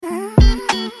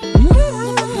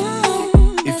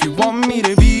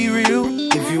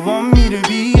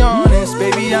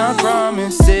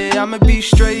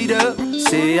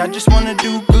I just wanna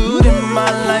do good in my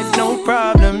life, no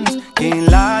problems. Can't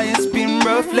lie, it's been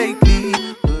rough lately.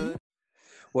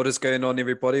 What is going on,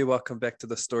 everybody? Welcome back to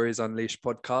the Stories Unleashed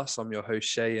podcast. I'm your host,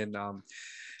 Shay, and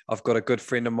I've got a good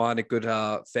friend of mine, a good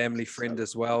family friend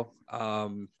as well,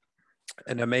 an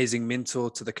amazing mentor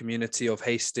to the community of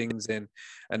Hastings and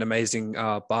an amazing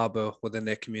barber within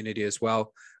their community as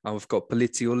well. We've got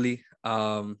Peleti Uli.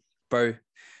 Bro,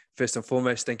 first and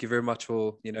foremost, thank you very much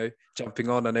for, jumping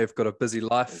on. I know you've got a busy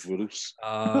life.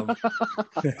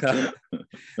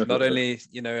 Not only,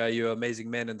 are you an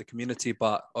amazing man in the community,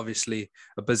 but obviously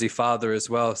a busy father as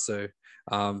well. So,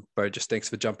 bro, just thanks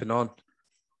for jumping on.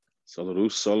 Solid.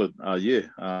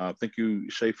 Thank you,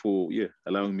 Shay, for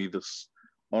allowing me this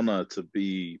honor to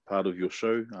be part of your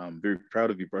show. I'm very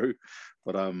proud of you, bro.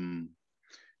 But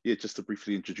just to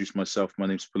briefly introduce myself, my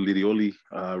name's Peleti Uli,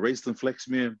 raised in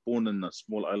Flaxmere, born in a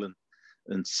small island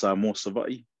in Samoa,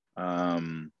 Savai'i.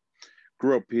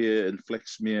 Grew up here in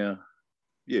Flaxmere,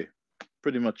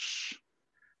 pretty much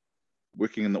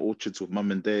working in the orchards with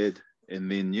mum and dad, and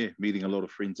then, meeting a lot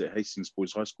of friends at Hastings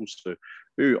Boys High School. So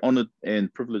very honoured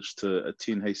and privileged to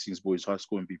attend Hastings Boys High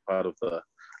School and be part of the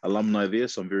alumni there.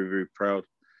 So I'm very, very proud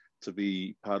to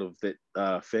be part of that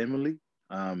family.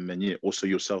 And also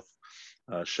yourself,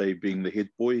 Shay, being the head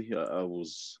boy. I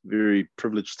was very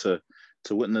privileged to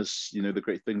witness, the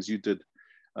great things you did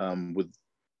with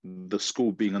the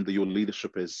school being under your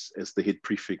leadership as the head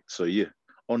prefect. So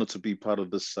honoured to be part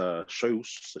of this show.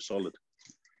 So solid.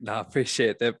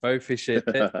 Appreciate that, bro. Appreciate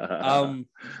that.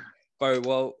 Bro,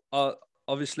 well,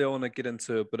 obviously I want to get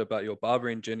into a bit about your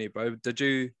barbering journey, bro. Did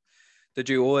you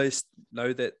always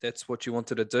know that that's what you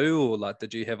wanted to do, or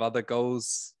did you have other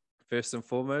goals first and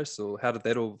foremost, or how did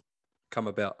that all come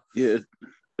about? Yeah,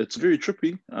 it's very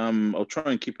trippy. I'll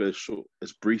try and keep it as short,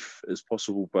 as brief as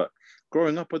possible. But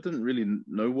growing up, I didn't really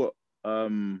know what I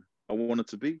wanted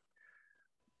to be.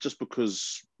 Just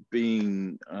because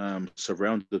being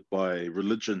surrounded by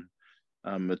religion,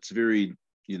 it's very,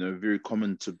 very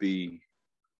common to be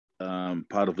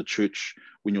part of a church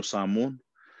when you're Samoan.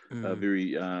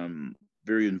 Very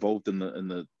involved in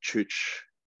the church,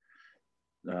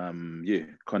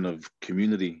 kind of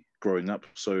community growing up.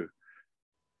 So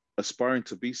aspiring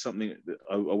to be something that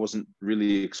I wasn't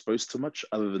really exposed to much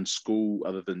other than school,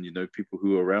 other than, people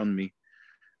who were around me.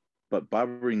 But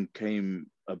barbering came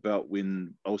about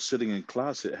when I was sitting in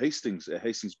class at Hastings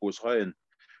Boys High, and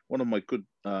one of my good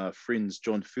friends,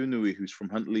 John Funui, who's from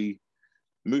Huntley,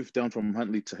 moved down from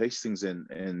Huntley to Hastings, and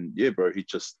bro, he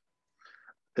just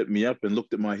hit me up and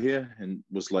looked at my hair and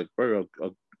was like, bro,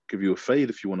 I'll give you a fade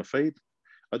if you want a fade.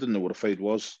 I didn't know what a fade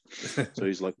was. So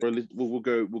he's like, bro, we'll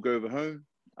go over home.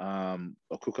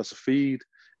 I'll cook us a feed.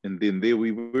 And then there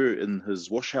we were in his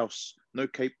wash house, no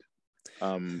cape.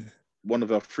 One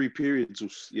of our free periods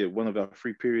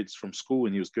from school,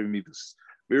 and he was giving me this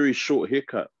very short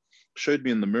haircut. Showed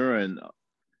me in the mirror, and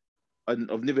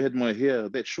I've never had my hair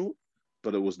that short,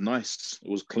 but it was nice. It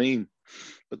was clean.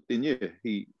 But then,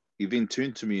 he then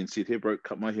turned to me and said, "Hey, bro,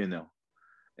 cut my hair now."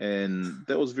 And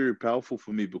that was very powerful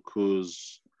for me,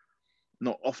 because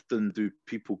not often do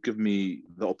people give me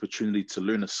the opportunity to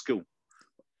learn a skill.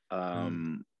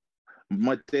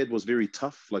 My dad was very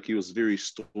tough. He was very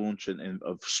staunch and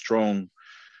of strong,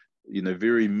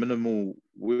 very minimal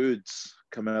words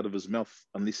come out of his mouth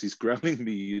unless he's growling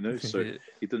me, So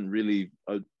he didn't really,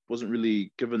 I wasn't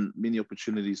really given many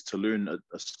opportunities to learn a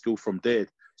skill from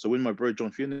dad. So when my bro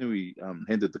John Funui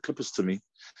handed the clippers to me,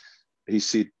 he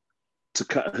said to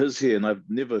cut his hair, and I've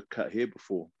never cut hair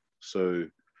before. So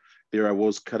there I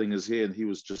was cutting his hair, and he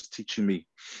was just teaching me.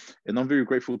 And I'm very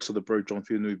grateful to the bro John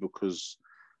Funui, because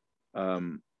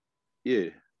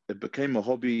it became a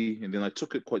hobby, and then I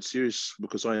took it quite serious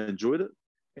because I enjoyed it,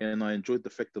 and I enjoyed the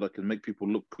fact that I can make people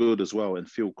look good as well and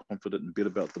feel confident and better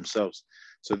about themselves.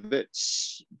 So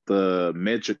that's the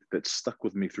magic that stuck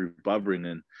with me through barbering.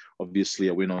 And obviously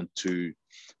I went on to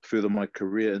further my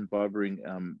career in barbering,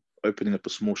 opening up a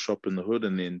small shop in the hood,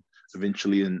 and then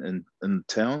eventually in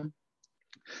town.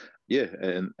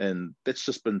 And that's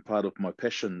just been part of my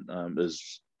passion,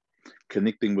 is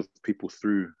connecting with people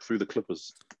through the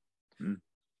clippers.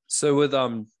 So with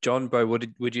John, bro,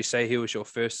 would you say he was your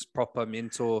first proper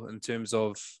mentor in terms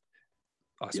of,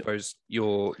 I suppose,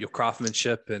 your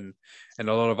craftsmanship and a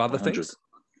lot of other 100. things?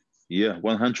 Yeah,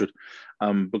 100.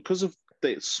 Because of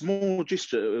that small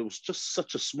gesture, it was just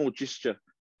such a small gesture,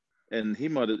 and he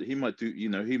might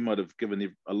have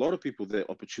given a lot of people that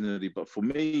opportunity, but for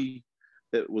me,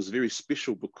 it was very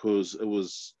special, because it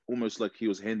was almost like he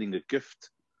was handing a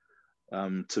gift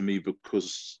to me,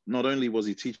 because not only was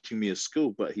he teaching me a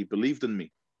skill, but he believed in me,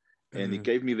 and he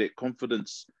gave me that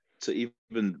confidence to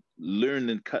even learn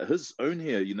and cut his own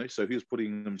hair, so he was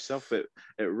putting himself at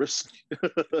risk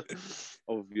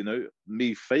of,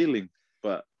 me failing.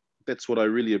 But that's what I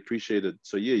really appreciated.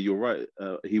 So yeah, you're right.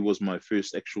 He was my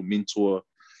first actual mentor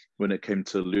when it came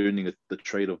to learning the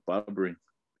trade of barbering.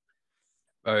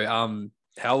 Oh,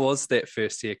 how was that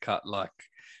first haircut like?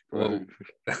 What,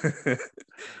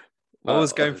 what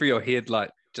was going through your head, like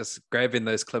just grabbing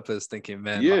those clippers, thinking,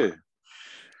 man? Yeah,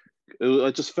 like,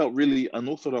 I just felt really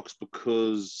unorthodox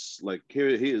because, like, here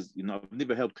is, I've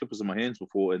never held clippers in my hands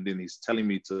before, and then he's telling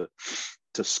me to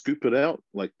scoop it out.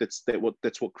 Like that's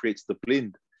what creates the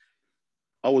blend.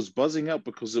 I was buzzing out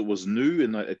because it was new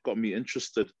and it got me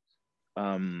interested.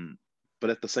 But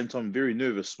at the same time, very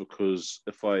nervous because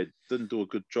if I didn't do a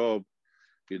good job,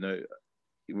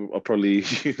 I'll probably,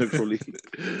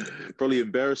 probably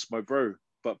embarrass my bro.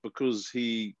 But because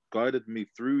he guided me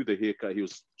through the haircut, he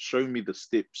was showing me the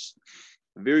steps,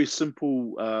 very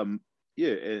simple, and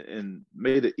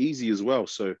made it easy as well.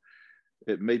 So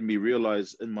it made me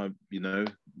realize in my,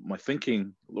 my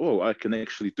thinking, oh, I can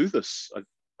actually do this.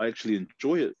 I actually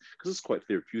enjoy it because it's quite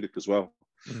therapeutic as well.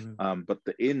 But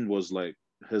the end was like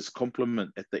his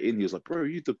compliment at the end. He was like, bro,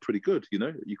 you did pretty good.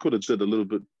 You could have did a little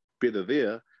bit better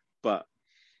there, but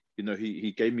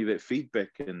he gave me that feedback,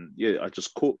 and yeah, I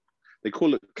just they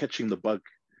call it catching the bug.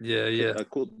 Yeah. I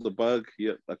caught the bug.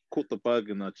 Yeah, I caught the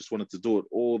bug, and I just wanted to do it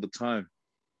all the time.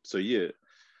 So yeah,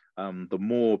 the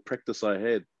more practice I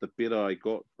had, the better I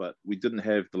got. But we didn't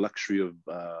have the luxury of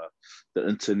the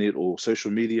internet or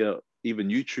social media. Even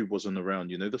YouTube wasn't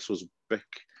around. This was back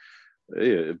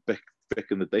in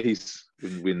the days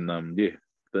when the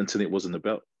internet wasn't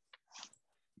about.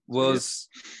 Was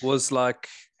like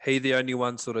he the only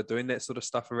one sort of doing that sort of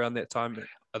stuff around that time,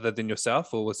 other than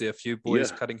yourself, or was there a few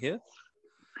boys cutting hair?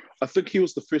 I think he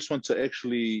was the first one to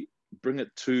actually bring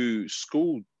it to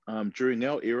school during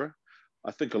our era.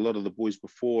 I think a lot of the boys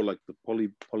before, like the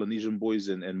Polynesian boys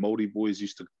and Māori boys,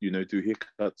 used to do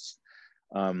haircuts.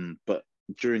 But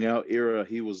during our era,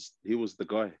 he was the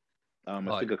guy.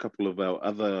 I think a couple of our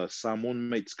other Samoan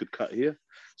mates could cut hair.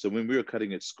 So when we were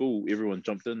cutting at school, everyone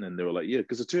jumped in and they were like, yeah,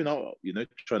 because it turned out,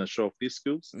 trying to show off their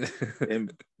skills.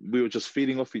 And we were just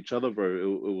feeding off each other, bro.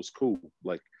 It was cool.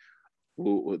 Like,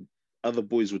 other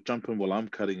boys would jump in while I'm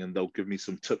cutting and they'll give me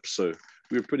some tips. So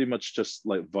we were pretty much just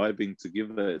like vibing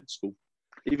together at school.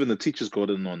 Even the teachers got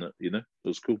in on it, it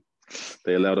was cool.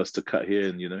 They allowed us to cut hair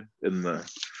and,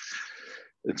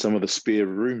 in some of the spare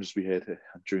rooms we had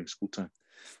during school time.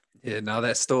 Yeah, no,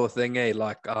 that's still a thing, eh?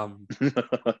 Like, when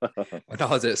I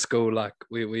was at school, like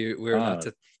we were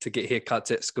allowed to get haircuts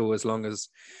at school as long as,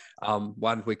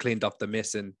 one, we cleaned up the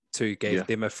mess, and two, gave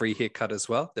them a free haircut as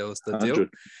well. That was the 100.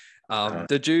 deal.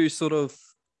 Did you sort of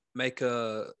make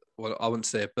I wouldn't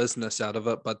say a business out of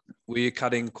it, but were you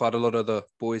cutting quite a lot of the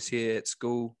boys' hair at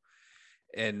school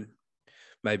and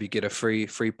maybe get a free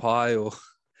pie or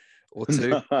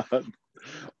two?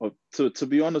 To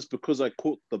be honest, because I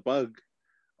caught the bug,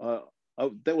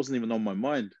 that wasn't even on my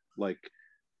mind. Like,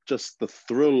 just the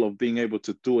thrill of being able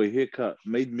to do a haircut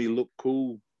made me look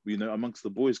cool, amongst the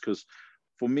boys. Because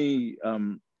for me,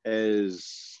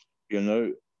 as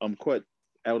I'm quite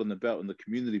out and about in the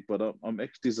community, but I'm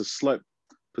actually, there's a slight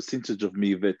percentage of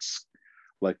me that's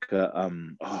like,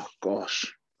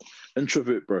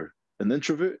 introvert, bro. An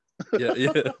introvert.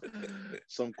 Yeah.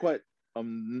 So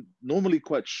I'm normally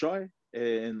quite shy,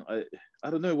 and I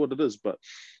don't know what it is, but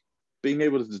being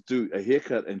able to do a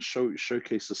haircut and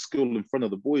showcase a skill in front of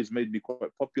the boys made me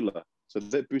quite popular. So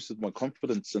that boosted my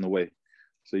confidence in a way.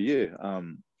 So yeah,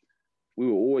 we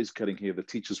were always cutting hair. The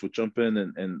teachers would jump in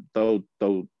and they'll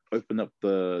open up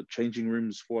the changing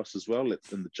rooms for us as well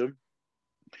in the gym.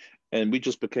 And we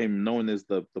just became known as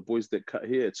the boys that cut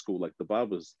hair at school, like the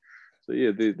barbers. So yeah,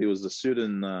 there was a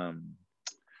certain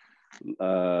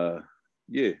what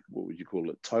would you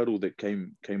call it, title that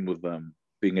came with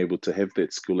being able to have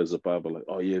that skill as a barber. Like,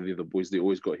 oh yeah, they're the boys, they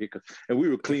always got haircuts. And we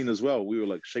were clean as well. We were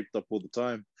like shaped up all the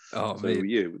time. Oh, so man.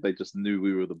 Yeah, they just knew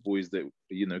we were the boys that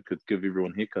could give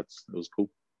everyone haircuts. It was cool.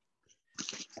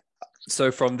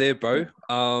 So from there, bro,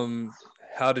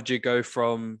 how did you go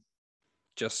from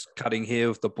just cutting hair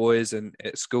with the boys and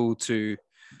at school to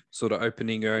sort of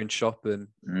opening your own shop and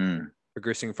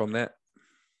progressing from that?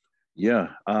 Yeah,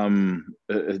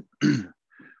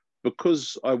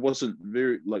 because I wasn't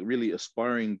really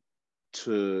aspiring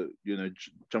to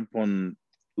jump on,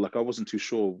 like, I wasn't too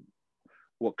sure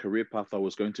what career path I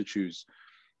was going to choose.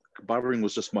 Barbering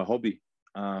was just my hobby.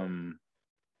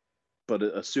 But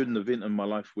a certain event in my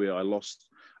life where I lost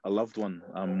a loved one,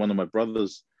 one of my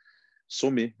brothers saw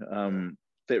me,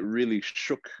 that really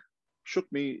shook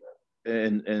me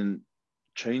and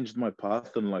changed my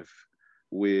path in life,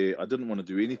 where I didn't want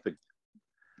to do anything.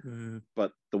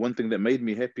 But the one thing that made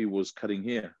me happy was cutting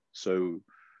hair. So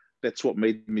that's what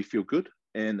made me feel good,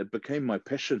 and it became my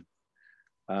passion.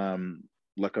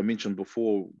 Like I mentioned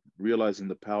before, realizing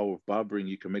the power of barbering,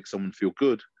 you can make someone feel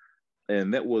good,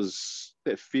 and that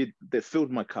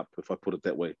filled my cup, if I put it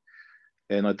that way.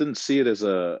 And I didn't see it as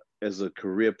a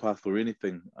career path or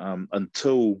anything,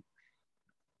 until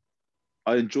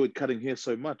I enjoyed cutting hair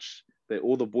so much that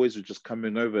all the boys were just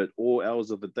coming over at all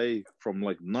hours of the day, from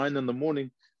like 9 in the morning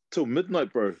till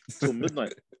midnight, bro, till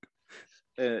midnight.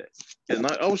 And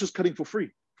I was just cutting for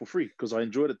free, because I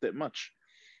enjoyed it that much.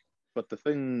 But the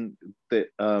thing that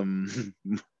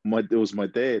it was my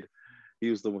dad. He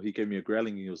was the one. He gave me a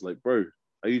growling. He was like, "Bro,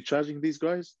 are you charging these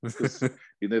guys? Because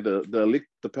you know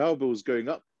the power bill is going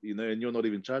up, you know, and you're not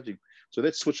even charging." So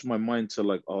that switched my mind to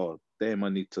like, oh damn, I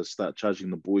need to start charging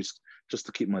the boys just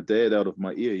to keep my dad out of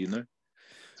my ear, you know.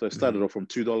 So I started off from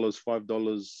 $2,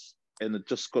 $5, and it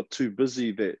just got too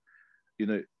busy that, you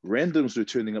know, randoms were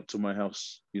turning up to my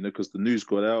house, you know, because the news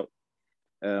got out.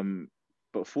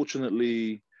 But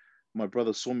fortunately, my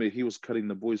brother saw me. He was cutting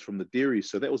the boys from the dairy,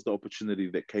 so that was the opportunity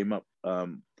that came up.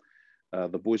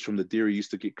 The boys from the dairy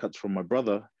used to get cuts from my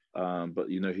brother, but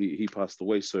you know he passed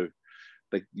away, so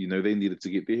they needed to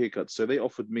get their haircuts. So they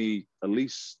offered me a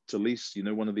lease, you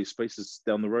know, one of their spaces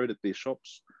down the road at their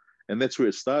shops, and that's where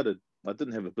it started. I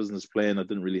didn't have a business plan. I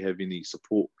didn't really have any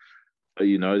support.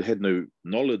 You know, I had no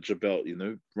knowledge about, you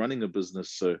know, running a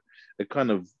business, so it kind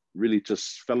of really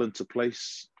just fell into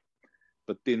place.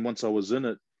 But then once I was in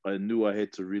it, I knew I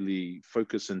had to really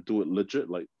focus and do it legit,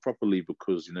 like properly,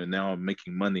 because, you know, now I'm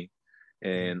making money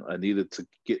and I needed to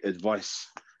get advice.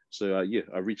 So,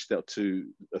 I reached out to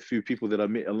a few people that I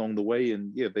met along the way,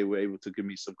 and they were able to give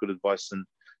me some good advice and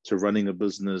to running a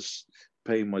business,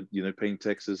 paying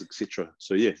taxes, etc.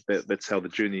 So, that's how the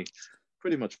journey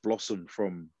pretty much blossomed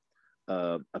from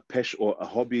a passion or a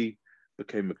hobby,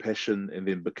 became a passion, and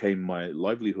then became my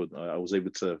livelihood. I was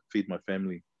able to feed my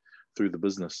family through the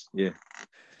business. Yeah.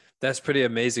 That's pretty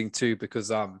amazing too,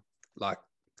 because like,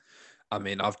 I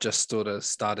mean, I've just sort of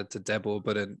started to dabble a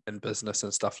bit in business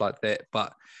and stuff like that,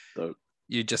 but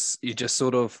you just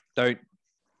sort of don't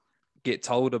get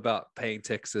told about paying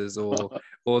taxes or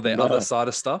that other side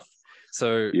of stuff.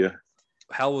 So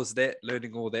how was that,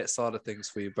 learning all that side of things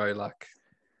for you, bro? Like,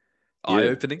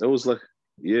 eye-opening? It was like,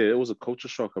 it was a culture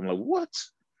shock. I'm like, what?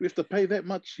 We have to pay that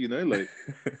much, you know? Like,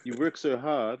 you work so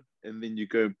hard and then you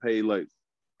go and pay like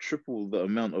triple the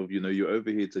amount of, you know, your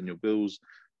overheads and your bills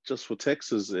just for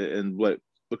taxes. And like,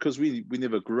 because we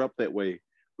never grew up that way.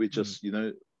 We just, you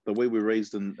know, the way we're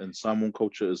raised in Samoan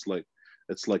culture is like,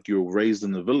 it's like you're raised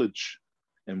in the village,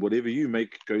 and whatever you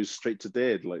make goes straight to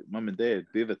dad. Like mum and dad,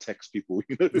 they're the tax people,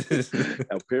 you know,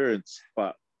 our parents.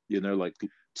 But, you know, like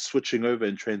switching over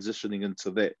and transitioning into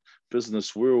that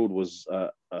business world was a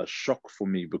shock for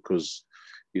me, because,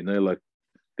 you know, like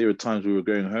there are times we were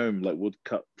going home, like we'd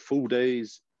cut full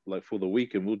days, like for the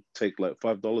week, and we'd take like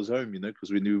 $5 home, you know,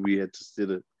 because we knew we had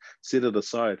to set it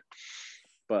aside.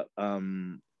 But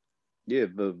the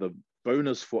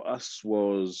bonus for us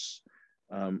was,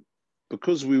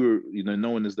 because we were, you know,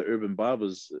 known as the urban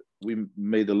barbers, we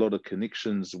made a lot of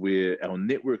connections where our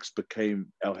networks became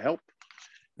our help,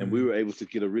 and we were able to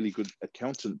get a really good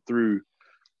accountant through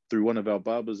one of our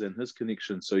barbers and his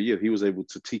connection. So he was able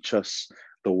to teach us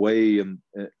the way and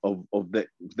of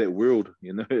that world,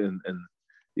 you know, and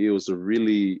it was a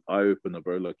really eye opener,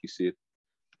 bro. Like you said,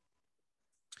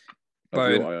 a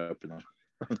real eye opener.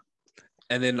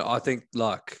 And then I think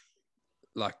like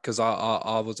because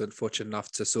I wasn't fortunate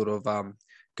enough to sort of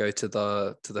go to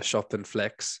the shop in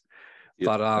Flex,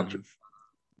 but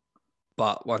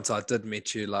once I did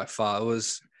meet you, like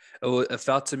it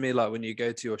felt to me like when you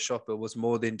go to your shop, it was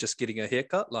more than just getting a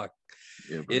haircut. Like,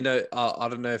 you know, I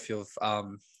don't know if you've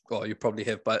well, you probably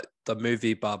have, but the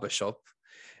movie Barber Shop,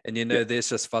 and you know, there's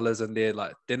just fellas in there,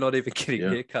 like they're not even getting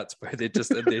haircuts, bro. They're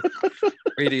just in there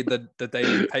reading the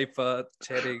daily paper,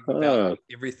 chatting about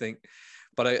everything.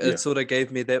 But it sort of gave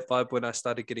me that vibe when I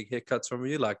started getting haircuts from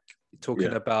you, like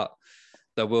talking about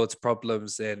the world's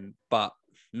problems, but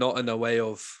not in a way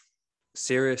of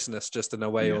seriousness, just in a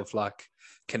way of like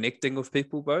connecting with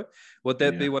people, bro. Would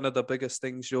that be one of the biggest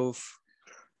things you've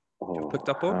picked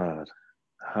up on?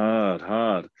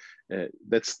 Hard.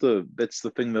 That's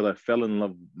the thing that I fell in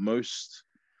love most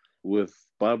with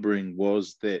barbering,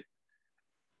 was that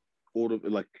all of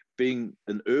like being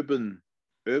an urban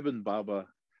barber.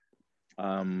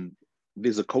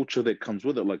 There's a culture that comes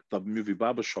with it, like the movie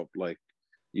Barbershop. Like,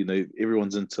 you know,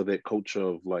 everyone's into that culture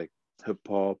of like hip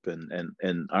hop and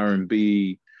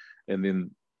R&B, and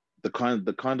then the kind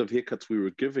of haircuts we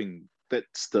were giving,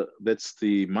 that's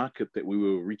the market that we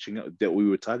were reaching out, that we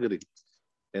were targeting.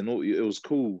 And it was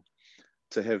cool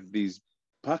to have these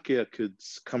Pākehā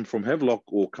kids come from Havelock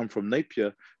or come from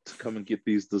Napier to come and get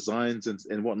these designs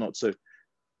and whatnot. So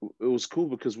it was cool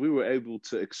because we were able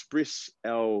to express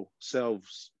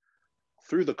ourselves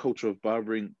through the culture of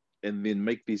barbering and then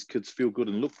make these kids feel good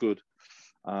and look good.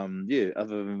 Other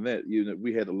than that,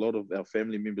 we had a lot of our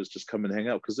family members just come and hang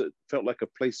out because it felt like a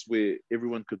place where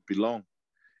everyone could belong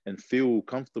and feel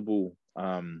comfortable.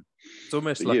 It's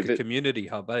almost like a community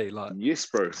hub, eh? Like, yes,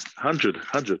 bro, 100.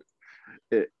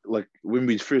 Like when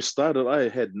we first started, I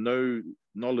had no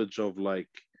knowledge of like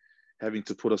having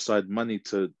to put aside money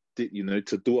to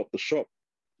do up the shop.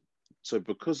 So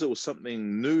because it was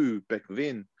something new back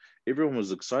then, everyone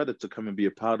was excited to come and be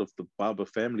a part of the barber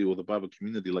family or the barber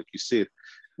community. Like you said,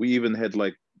 we even had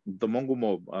like the Mongol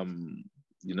mob,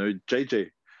 JJ.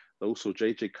 Also,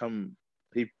 JJ come.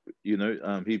 He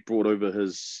brought over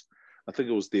his, I think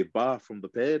it was their bar from the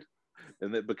pad,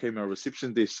 and that became our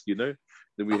reception desk.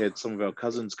 Then we had some of our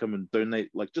cousins come and donate,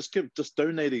 like just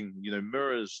donating,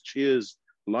 mirrors, chairs,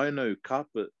 lino,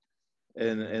 carpet,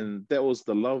 and that was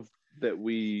the love that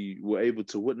we were able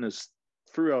to witness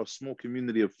through our small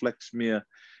community of Flaxmere,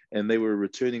 and they were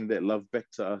returning that love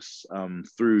back to us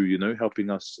through helping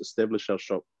us establish our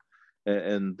shop,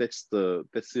 and that's the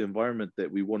environment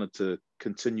that we wanted to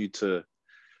continue to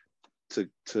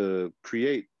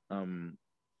create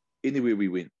anywhere we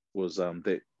went, was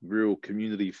that real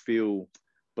community feel,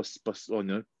 but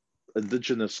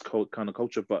indigenous kind of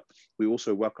culture. But we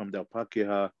also welcomed our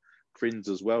Pākehā friends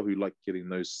as well who like getting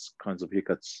those kinds of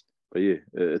haircuts. But yeah,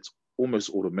 it's almost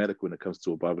automatic when it comes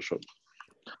to a barbershop.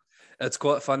 It's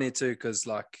quite funny too, because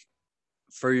like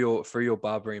through your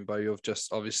barbering, bro, you've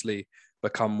just obviously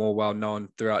become more well known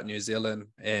throughout New Zealand,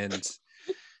 and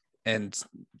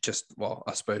just, well,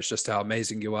 I suppose just how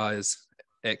amazing you are is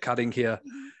at cutting here.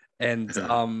 And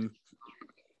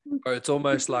it's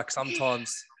almost like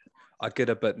sometimes I get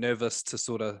a bit nervous to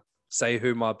sort of say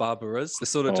who my barber is. It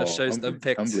sort of just shows the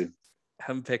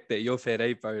impact that you've had,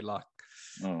 eh, bro? Like,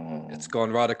 it's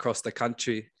gone right across the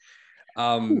country.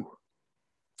 Bro,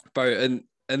 in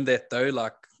that though,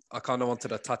 like, I kind of wanted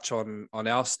to touch on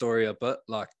our story a bit,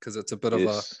 like, because it's a bit of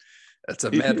it's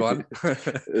a mad one.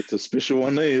 It's a special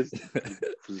one, eh?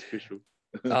 It's special.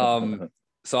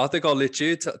 So I think I'll let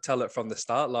you tell it from the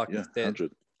start, like, yeah, that.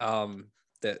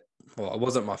 100. Well, it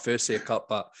wasn't my first haircut,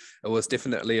 but it was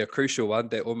definitely a crucial one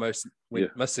that almost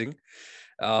went missing.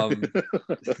 Do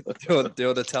you want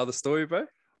to tell the story, bro?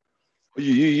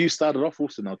 You started off,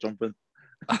 also. I'll jump in.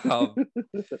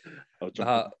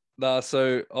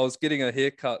 So I was getting a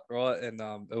haircut, right, and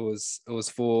it was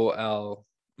for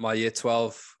my year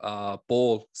 12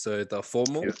 ball, so the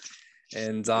formal,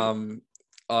 and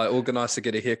I organised to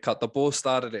get a haircut. The ball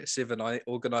started at 7. I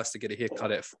organised to get a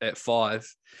haircut at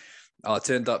 5. I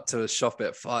turned up to a shop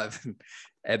at 5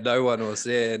 and no one was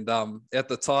there. And at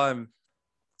the time,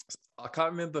 I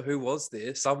can't remember who was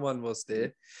there. Someone was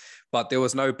there, but there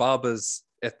was no barbers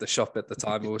at the shop at the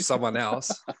time. It was someone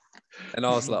else. And I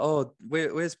was like, oh,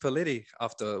 where's Peleti?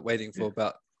 After waiting for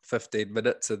about 15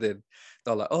 minutes. And then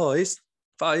they're like, oh, he's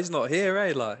not here,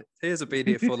 eh? Like, he hasn't been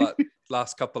here for like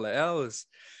last couple of hours.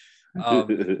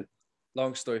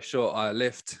 Long story short, I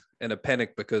left in a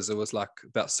panic because it was like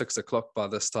about 6 o'clock by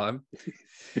this time.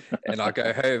 And I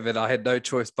go home and I had no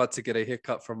choice but to get a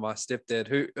haircut from my stepdad,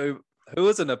 who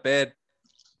isn't a bad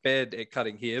at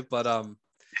cutting hair, but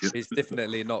he's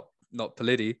definitely not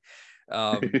Peleti.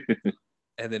 And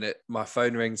then my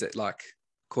phone rings at like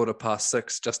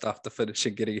 6:15, just after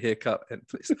finishing getting a haircut. And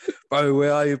please, bro,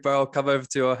 where are you, bro? I'll come over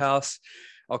to your house.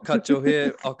 I'll cut your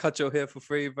hair. I'll cut your hair for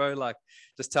free, bro. Like,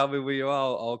 just tell me where you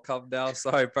are. I'll come now.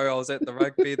 Sorry, bro. I was at the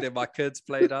rugby. Then my kids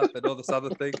played up and all this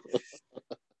other thing.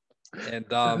 And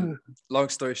long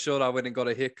story short, I went and got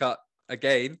a haircut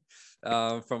again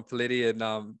from Peleti.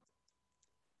 And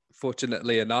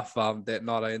fortunately enough, that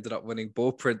night I ended up winning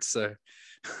ball prints. So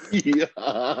yeah,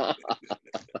 that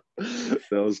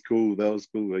was cool.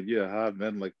 Yeah, hard,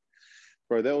 man. Like,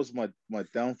 bro, that was my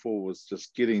downfall, was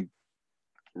just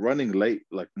running late.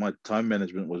 Like, my time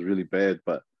management was really bad,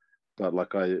 but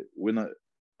like I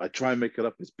try and make it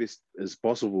up as best as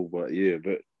possible. But yeah,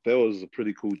 but that was a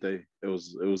pretty cool day. It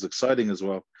was exciting as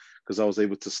well, because I was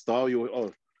able to style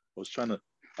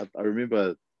I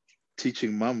remember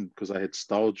teaching mum, because I had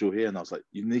styled your hair, and I was like,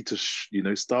 you need to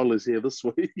style his hair this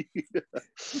way.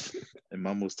 And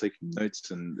mum was taking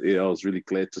notes, and yeah, I was really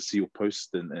glad to see your post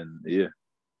and yeah,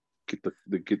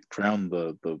 get crown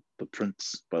the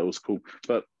prints. But it was cool.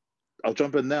 But I'll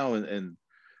jump in now, and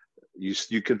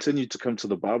you continued to come to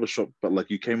the barber shop, but like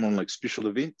you came on like special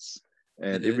events.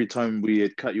 And every time we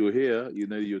had cut your hair, you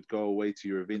know, you'd go away to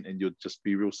your event and you'd just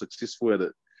be real successful at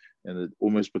it. And it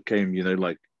almost became, you know,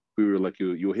 like we were like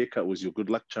your haircut was your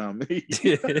good luck charm.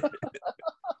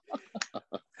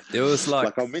 There was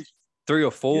like I mentioned, 3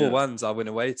 or 4 ones I went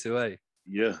away to, eh?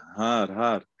 Yeah,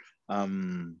 hard.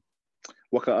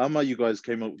 Wakaama, you guys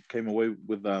came away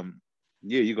with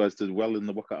you guys did well in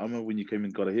the Wakaama when you came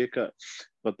and got a haircut.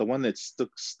 But the one that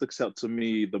sticks out to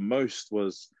me the most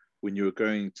was when you were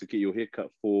going to get your haircut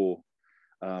for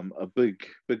a big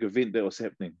event that was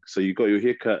happening. So you got your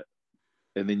haircut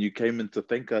and then you came in to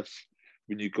thank us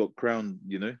when you got crowned,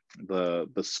 you know, the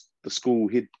school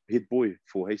head boy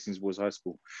for Hastings Boys High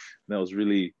School. And that was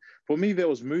really, for me, that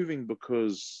was moving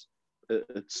because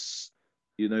it's,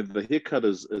 you know, the haircut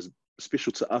is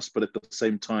special to us, but at the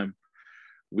same time,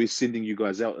 we're sending you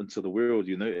guys out into the world,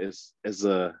 you know, as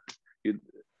a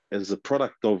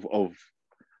product of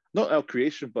not our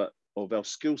creation, but of our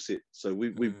skill set. So we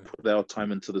put our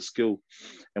time into the skill,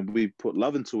 and we put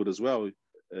love into it as well.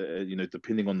 You know,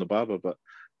 depending on the barber, but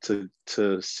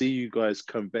to see you guys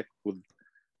come back with,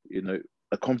 you know,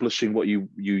 accomplishing what you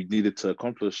needed to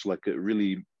accomplish, like it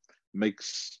really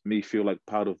makes me feel like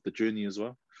part of the journey as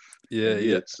well. Yeah.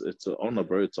 It's an honor,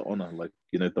 bro. It's an honor. Like,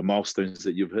 you know, the milestones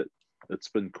that you've hit. It's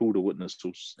been cool to witness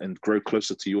and grow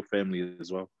closer to your family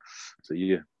as well. So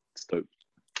yeah, it's dope.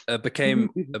 It became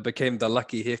the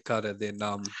lucky haircut, and then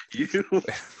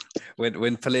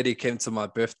when Peleti came to my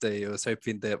birthday, I was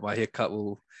hoping that my haircut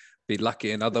will be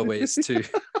lucky in other ways too.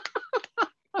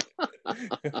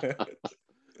 That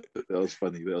was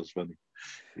funny.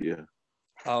 Yeah.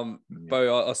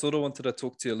 Bo, I sort of wanted to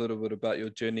talk to you a little bit about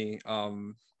your journey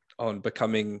on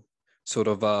becoming sort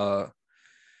of a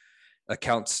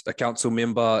council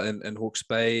member in Hawkes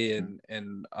Bay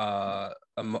and a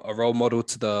role model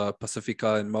to the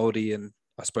Pasifika and Māori, and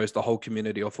I suppose the whole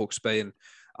community of Hawkes Bay, and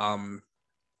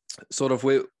sort of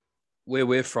where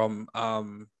we're from,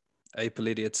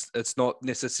 Peleti, it's not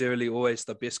necessarily always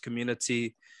the best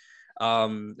community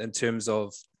in terms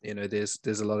of, you know, there's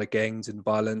a lot of gangs and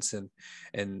violence and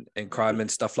crime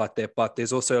and stuff like that, but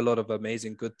there's also a lot of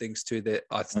amazing good things too that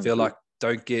I feel like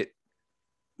don't get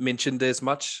mentioned as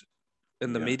much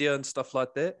in the media and stuff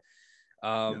like that.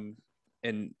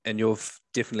 And you've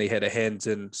definitely had a hand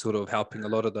in sort of helping a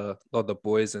lot of the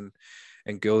boys and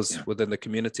girls within the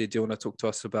community. Do you want to talk to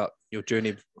us about your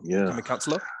journey becoming a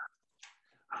councillor?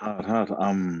 Hard.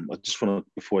 I just want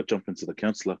to, before I jump into the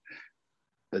councillor,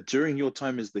 during your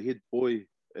time as the head boy,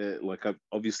 like I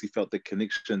obviously felt the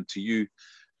connection to you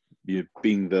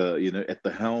being the, you know, at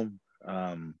the helm,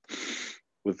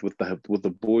 with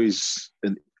the boys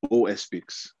in all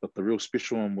aspects. But the real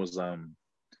special one was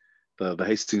the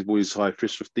Hastings Boys High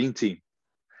Fresh 15 team,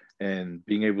 and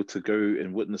being able to go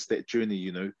and witness that journey,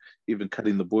 you know, even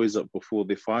cutting the boys up before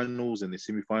their finals and their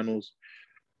semi-finals.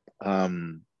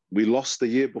 We lost the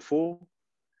year before,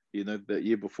 you know, that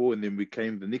year before, and then we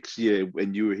came the next year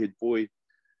when you were head boy,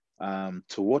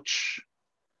 to watch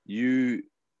you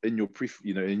in your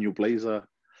in your blazer,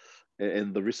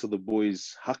 and the rest of the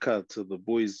boys haka to the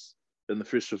boys in the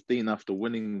first 15 after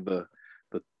winning the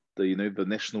you know, the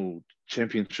national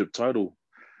championship title.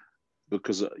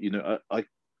 Because you know, I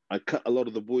cut a lot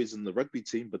of the boys in the rugby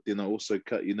team, but then I also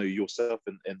cut, you know, yourself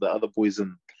and the other boys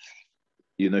in,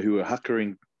 you know, who were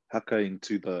hakaing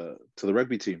to the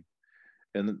rugby team.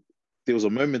 And there was a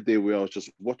moment there where I was just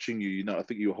watching you, you know, I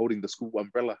think you were holding the school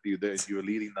umbrella, you were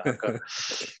leading the haka.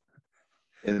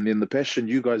 And then the passion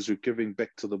you guys were giving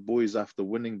back to the boys after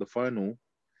winning the final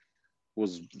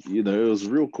was, you know, it was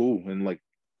real cool. And like,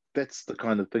 that's the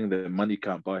kind of thing that money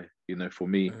can't buy, you know, for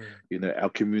me. You know, our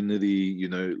community, you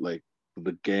know, like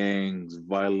the gangs,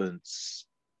 violence,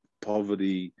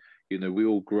 poverty, you know, we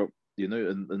all grew up, you know,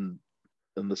 in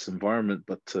this environment,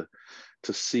 but to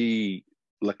see,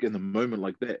 like, in a moment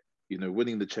like that, you know,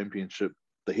 winning the championship,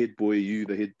 the head boy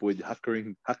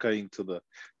hakaing to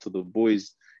the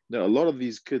boys. You know, a lot of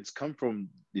these kids come from,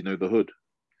 you know, the hood,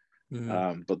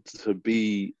 but to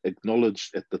be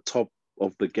acknowledged at the top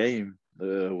of the game,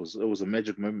 it was a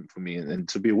magic moment for me, and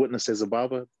to be a witness as a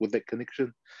barber with that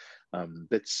connection,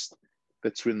 that's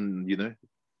when, you know,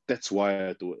 that's why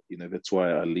I do it. You know, that's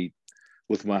why I lead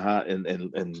with my heart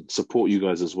and support you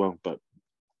guys as well. But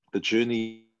the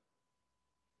journey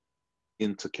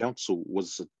into council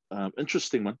was an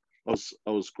interesting one. I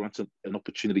was granted an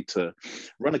opportunity to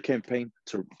run a campaign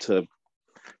to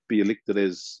be elected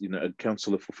as, you know, a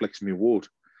councillor for Flaxmere Ward,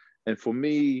 and for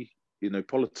me, you know,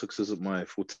 politics isn't my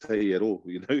forte at all.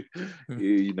 You know,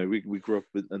 you know, we grew up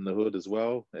in the hood as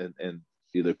well, and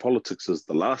politics is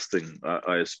the last thing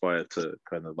I aspire to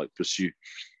kind of like pursue.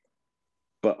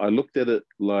 But I looked at it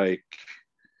like,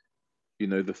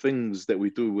 the things that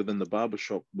we do within the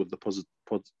barbershop with the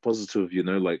positive,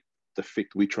 like the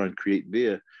effect we try and create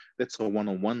there, that's a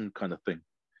one-on-one kind of thing.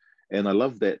 And I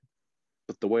love that.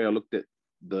 But the way I looked at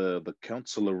the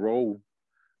counselor role,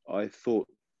 I thought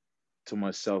to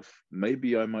myself,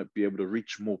 maybe I might be able to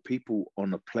reach more people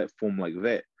on a platform like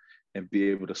that and be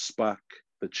able to spark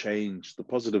the change, the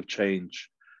positive change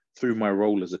through my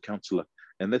role as a counselor.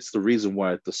 And that's the reason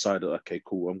why I decided, okay,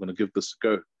 cool, I'm going to give this a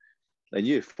go. And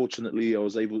yeah, fortunately, I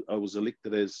was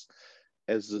elected as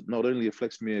not only a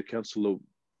Flaxmere councillor,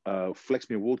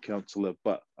 Flaxmere ward councillor,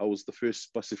 but I was the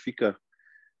first Pasifika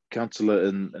councillor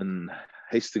in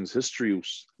Hastings history.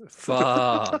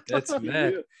 Fuck, that's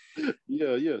mad.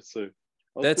 Yeah. So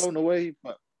I was blown away,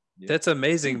 but yeah. That's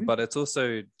amazing. But it's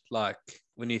also like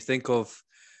when you think of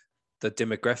the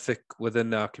demographic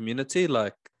within our community,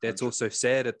 like that's also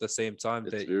sad at the same time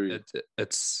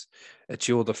it's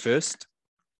you're the first.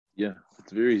 Yeah,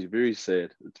 it's very, very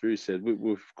sad. It's very sad.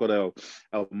 We've got our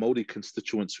Māori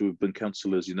constituents who have been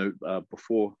councillors,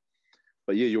 before.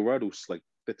 But yeah, you're right. It's like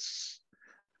it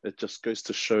just goes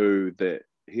to show that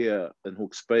here in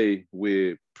Hawkes Bay,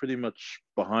 we're pretty much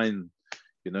behind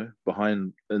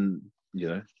time.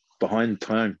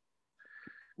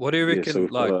 What do you reckon? So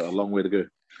we've got a long way to go.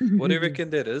 What do you reckon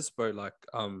that is, bro? Like,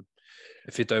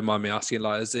 if you don't mind me asking,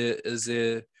 like,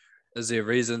 is there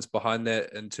reasons behind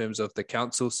that in terms of the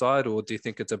council side, or do you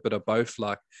think it's a bit of both,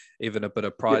 like even a bit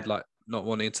of pride, like not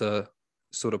wanting to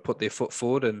sort of put their foot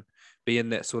forward and be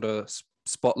in that sort of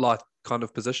spotlight kind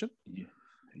of position?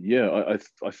 Yeah,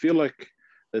 I feel like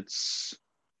it's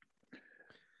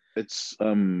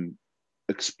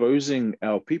exposing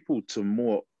our people to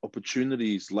more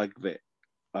opportunities like that.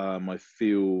 I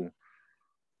feel,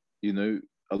 a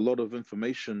lot of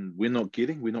information we're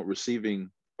not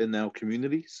receiving in our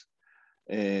communities,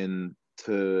 and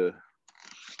it's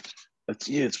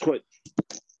quite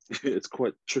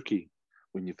tricky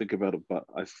when you think about it. But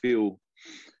I feel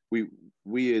we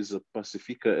as a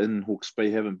Pasifika in Hawkes Bay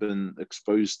haven't been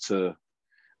exposed to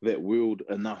that world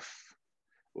enough.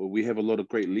 Well, we have a lot of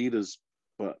great leaders,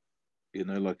 but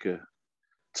to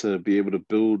be able to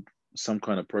build some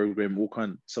kind of program,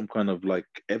 some kind of like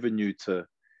avenue to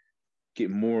get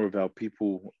more of our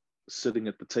people sitting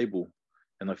at the table.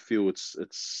 And I feel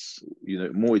it's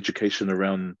more education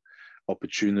around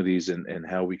opportunities and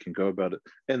how we can go about it.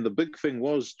 And the big thing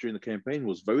was during the campaign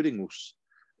was voting.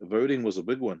 Voting was a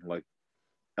big one. Like,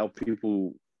 our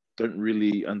people don't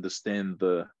really understand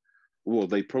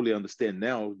they probably understand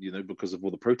now, because of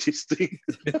all the protesting.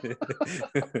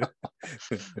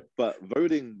 But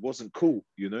voting wasn't cool,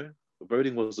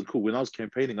 Voting wasn't cool. When I was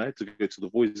campaigning, I had to go to the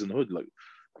boys in the hood, like,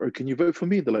 bro, can you vote for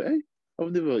me? They're like, hey,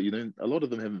 I've never, a lot of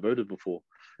them haven't voted before.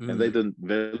 And they didn't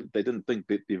think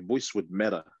that their voice would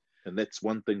matter. And that's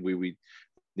one thing where we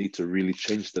need to really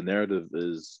change the narrative,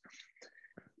 is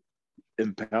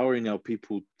empowering our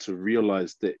people to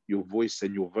realize that your voice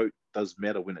and your vote does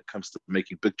matter when it comes to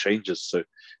making big changes. So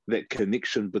that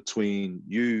connection between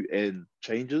you and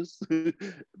changes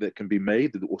that can be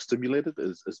made or stimulated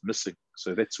is missing.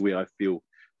 So that's where I feel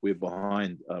we're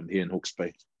behind here in Hawkes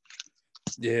Bay.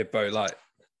 Yeah, bro, like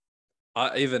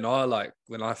I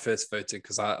when I first voted,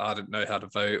 because I didn't know how to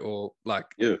vote, or like,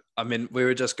 I mean, we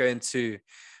were just I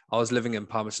was living in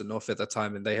Palmerston North at the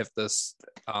time, and they have this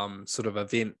sort of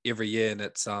event every year, and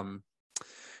it's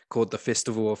called the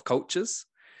Festival of Cultures.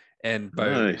 And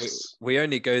bro, nice. we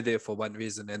only go there for one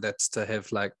reason, and that's to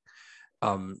have like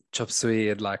chop suey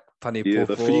and like pani the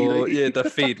popo. feed, Yeah, the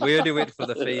feed. We only went for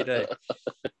the feed,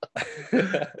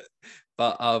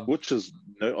 But which is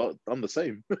I'm the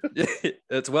same.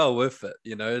 It's well worth it,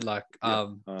 like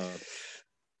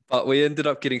but we ended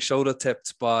up getting shoulder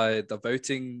tapped by the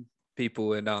voting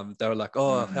people, and they were like,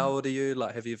 oh, how old are you,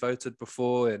 like, have you voted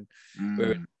before? And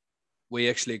we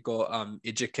actually got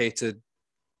educated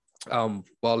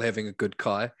while having a good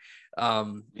kai.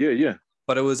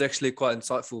 But it was actually quite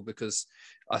insightful, because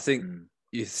I think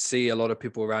you see a lot of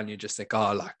people around you just think,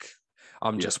 oh, like,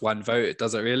 I'm just one vote, it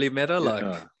doesn't really matter.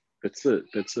 Like, that's it.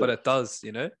 But it does,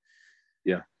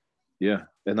 Yeah.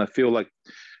 And I feel like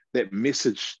that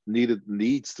message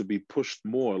needs to be pushed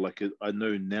more. Like, I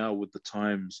know now with the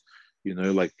times,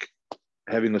 like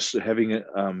having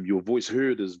your voice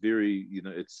heard is very,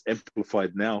 it's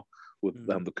amplified now with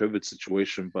the COVID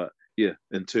situation. But yeah,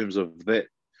 in terms of that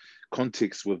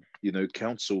context with,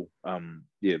 council,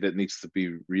 that needs to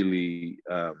be really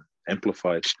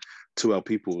amplified to our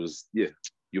people. Is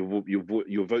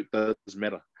your vote does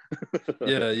matter.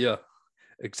 Yeah,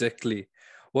 exactly.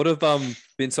 What have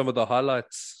been some of the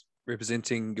highlights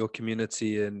representing your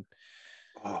community? And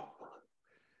Oh,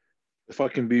 if I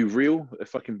can be real,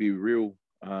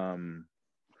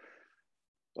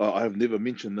 I've never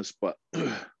mentioned this, but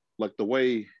like the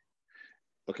way,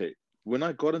 okay, when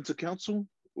I got into council,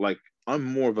 like I'm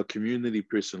more of a community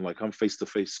person. Like I'm face to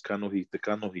face, kanohi te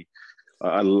kanohi.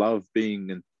 I love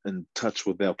being in touch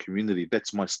with our community.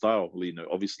 That's my style, you know,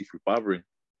 obviously through barbering.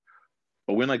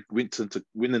 But when I went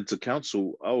into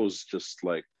council, I was just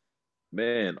like,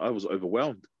 man, I was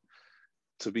overwhelmed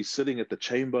to be sitting at the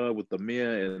chamber with the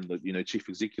mayor and the, you know, chief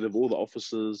executive, all the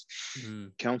officers,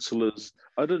 councillors.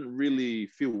 I didn't really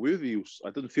feel worthy. I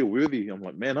didn't feel worthy. I'm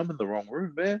like, man, I'm in the wrong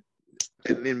room, man.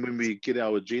 And then when we get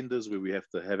our agendas where we have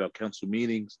to have our council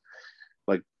meetings,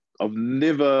 like I've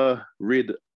never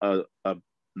read a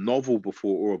novel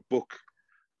before or a book,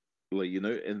 like, you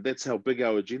know, and that's how big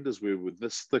our agendas were, with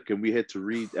this thick, and we had to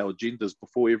read our agendas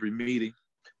before every meeting.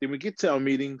 Then we get to our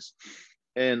meetings,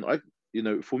 and you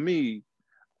know, for me,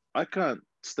 I can't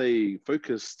stay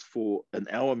focused for an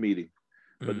hour meeting,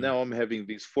 but now I'm having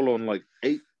these full-on like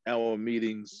 8-hour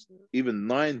meetings, even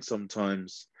 9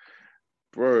 sometimes.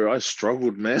 Bro, I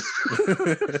struggled, man.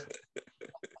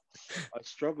 I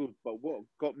struggled, but what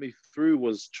got me through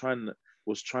was trying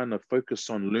to focus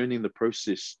on learning the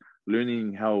process,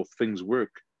 learning how things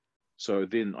work, so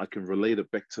then I can relate it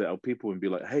back to our people and be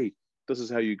like, hey, this is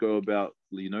how you go about,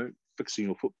 you know, fixing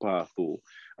your footpath or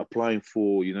applying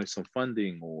for, you know, some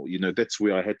funding, or, you know, that's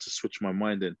where I had to switch my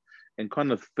mind and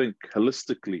kind of think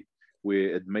holistically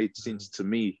where it made sense to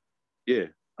me. Yeah.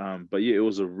 But yeah, it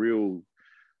was a real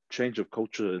change of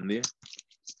culture in there.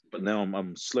 But now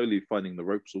I'm slowly finding the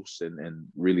ropes also, and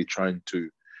really trying to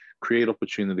create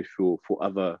opportunity for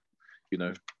other, you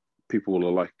know, people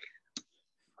alike.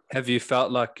 have you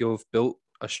felt like you've built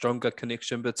a stronger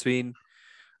connection between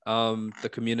the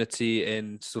community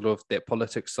and sort of that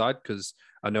politics side? Because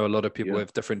I know a lot of people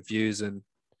have different views and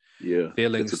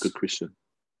feelings. That's a good question.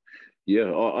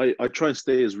 Yeah, I try and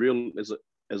stay as real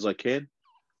as I can.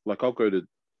 Like I'll go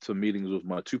to meetings with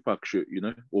my Tupac shirt, you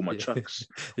know, or my Chucks,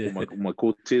 or my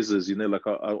Cortezes, you know, like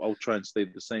I'll try and stay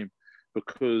the same,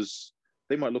 because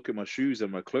they might look at my shoes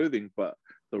and my clothing, but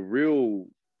the real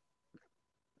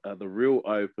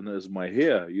eye opener is my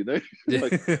hair, you know.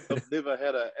 Like I've never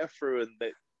had an afro in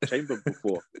that chamber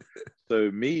before, so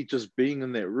me just being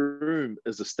in that room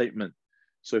is a statement.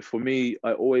 So for me,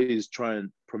 I always try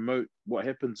and promote what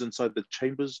happens inside the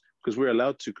chambers, because we're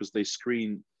allowed to, because they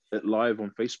screen it live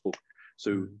on Facebook.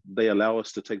 So they allow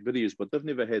us to take videos, but they've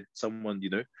never had someone,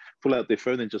 you know, pull out their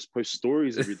phone and just post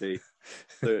stories every day.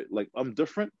 So like I'm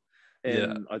different,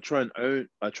 and I try and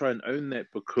own that,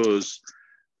 because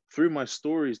through my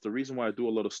stories, the reason why I do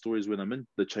a lot of stories when I'm in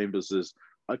the chambers is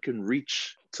I can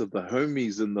reach to the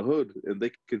homies in the hood, and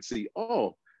they can see,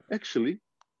 oh, actually,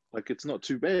 like it's not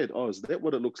too bad. Oh, is that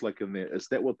what it looks like in there? Is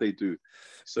that what they do?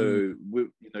 So we're,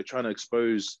 you know, trying to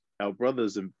expose our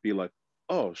brothers and be like,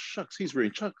 oh shucks, he's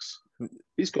wearing Chucks.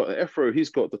 He's got an afro. He's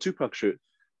got the Tupac shirt.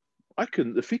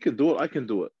 If he can do it, I can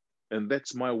do it. And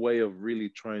that's my way of really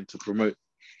trying to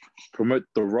promote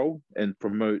the role, and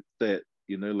promote that,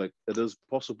 you know, like it is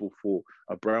possible for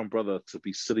a brown brother to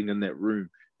be sitting in that room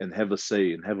and have a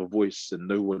say and have a voice and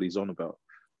know what he's on about.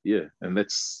 Yeah, and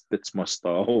that's my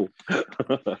style.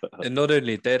 And not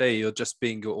only that, you're just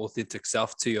being your authentic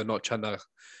self too. You're not trying to,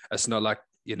 it's not like,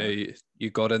 you know, you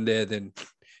got in there, then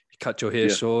you cut your hair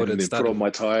short and then started, put on my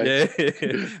tie.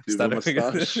 do my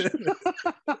mustache.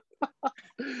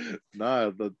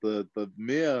 Nah, the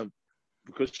mayor,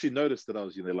 because she noticed that I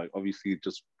was, you know, like obviously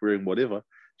just wearing whatever,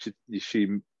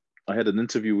 I had an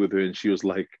interview with her, and she was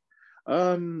like,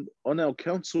 on our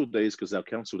council days, because our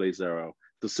council days are our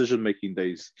decision-making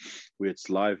days where it's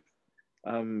live,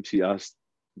 she asked,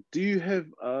 do you have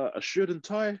a shirt and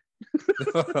tie?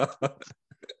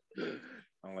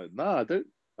 I'm like, nah,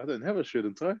 I don't have a shirt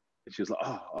and tie. And she was like,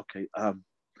 oh, okay.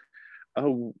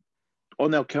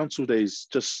 On our council days,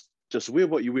 just wear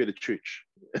what you wear to church.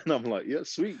 And I'm like, yeah,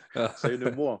 sweet. Say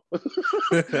no more.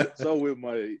 So I'll wear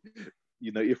my,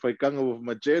 you know, if I ganga with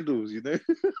my jandals, you know.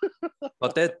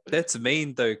 But that's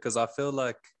mean though, because I feel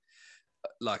like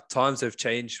times have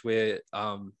changed where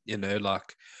you know,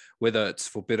 like whether it's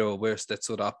for better or worse, that's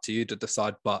sort of up to you to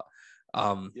decide. But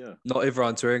not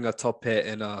everyone's wearing a top hat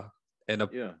and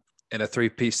a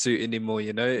three-piece suit anymore,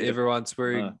 you know. Everyone's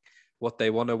wearing what they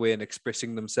want to wear and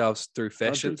expressing themselves through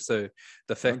fashion. 100. So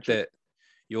the fact 100. that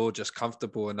you're just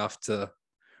comfortable enough to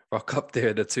rock up there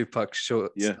in a Tupac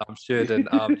shirt and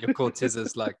your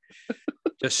Cortezes, like,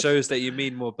 just shows that you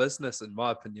mean more business, in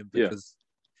my opinion, because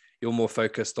you're more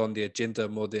focused on the agenda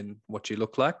more than what you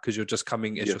look like, because you're just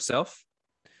coming as yourself.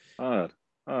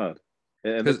 hard.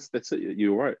 And 'Cause that's it.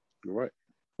 You're right. You're right.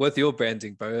 with your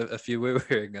branding, bro, if you were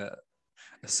wearing a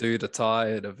suit, a tie,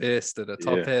 and a vest, and a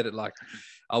top Yeah, hat, like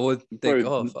I would think,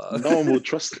 bro. oh, No one will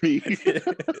trust me.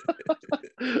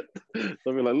 They'll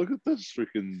be like, look at this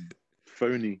freaking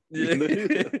phony,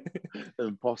 yeah.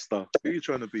 imposter. Who are you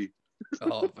trying to be?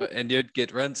 And you'd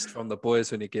get rinsed from the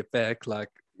boys when you get back, like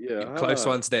Yeah, your close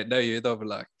ones that know you, they'll be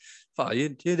like, "Fuck,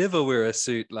 you never wear a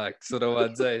suit," like sort of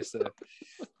ones, eh? So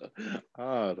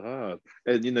hard.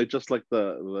 And just like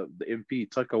the MP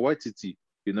Taika Waititi,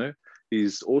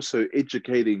 he's also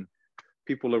educating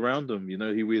people around him.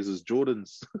 He wears his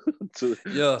Jordans to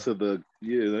yeah, to the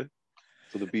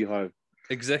to the beehive.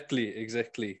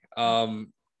 exactly.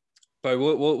 But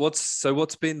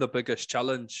what's been the biggest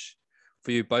challenge for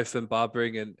you, both in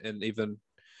barbering and even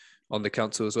on the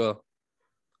council as well?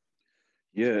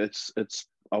 Yeah, it's.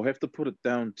 I'll have to put it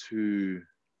down to,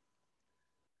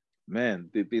 man.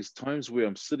 There's times where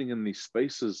I'm sitting in these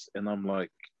spaces and I'm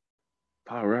like,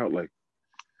 power out. Like,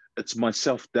 it's my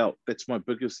self-doubt. That's my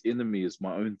biggest enemy, is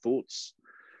my own thoughts.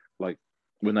 Like,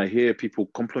 when I hear people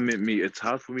compliment me, it's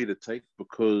hard for me to take,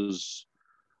 because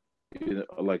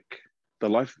like the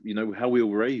life, how we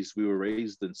were raised. We were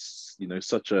raised in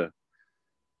such a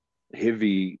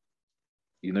heavy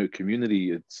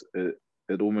community.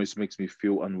 It almost makes me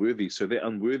feel unworthy. So that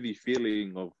unworthy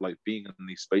feeling of like being in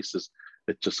these spaces,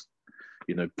 it just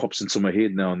pops into my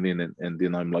head now and then, and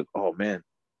then I'm like, oh man,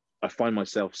 I find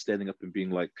myself standing up and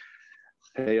being like,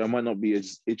 hey, I might not be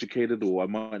as educated, or I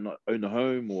might not own a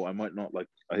home, or I might not, like,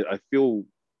 I feel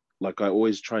like I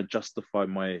always try and justify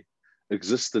my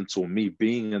existence or me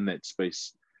being in that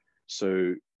space.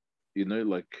 So,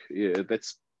 like, yeah,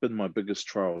 that's been my biggest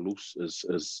trial, is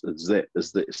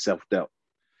that self-doubt.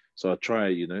 So I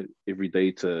try, every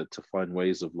day to find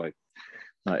ways of like,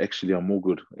 no, actually I'm all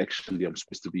good. Actually, I'm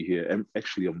supposed to be here. And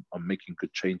actually I'm making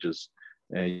good changes.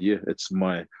 And yeah,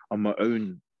 I'm my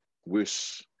own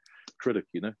worst critic,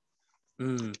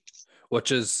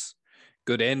 Which is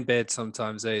good and bad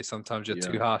sometimes, eh? Sometimes you're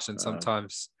too Yeah. harsh, and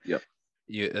sometimes Yeah.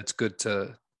 it's good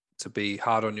to be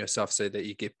hard on yourself so that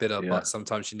you get better. Yeah. But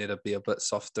sometimes you need to be a bit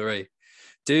softer, eh?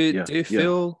 Do you Yeah.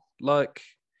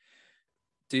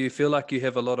 feel like you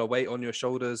have a lot of weight on your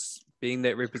shoulders being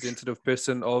that representative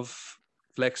person of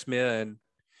Flaxmere, and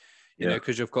Yeah.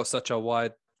 because you've got such a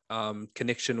wide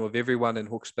connection with everyone in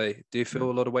Hawkes Bay? Do you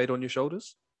feel a lot of weight on your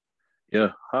shoulders?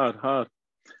 Yeah. Hard.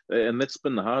 And that's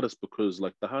been the hardest, because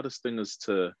like the hardest thing is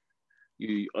to,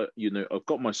 I've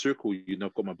got my circle,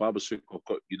 I've got my barber circle, I've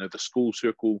got, the school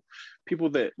circle, people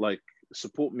that like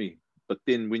support me. But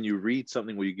then when you read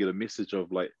something where you get a message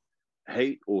of like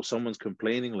hate, or someone's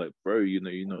complaining, like, bro, you're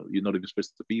not even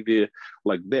supposed to be there,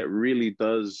 like that really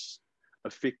does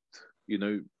affect,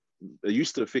 it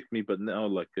used to affect me, but now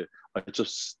like I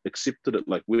just accepted it.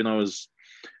 Like when I was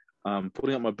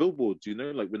putting up my billboards,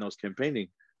 like when I was campaigning,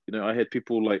 I had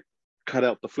people like cut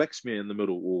out the Flaxmere in the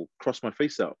middle, or cross my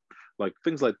face out, like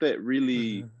things like that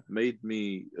really made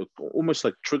me almost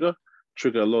like trigger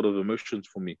a lot of emotions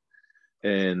for me.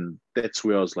 And that's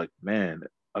where I was like, man,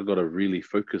 I got to really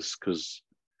focus, because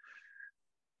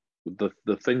the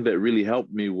thing that really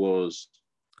helped me was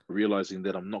realizing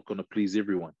that I'm not going to please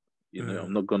everyone.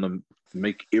 I'm not going to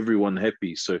make everyone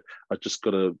happy. So I just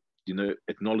got to,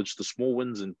 acknowledge the small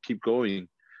wins and keep going.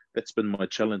 That's been my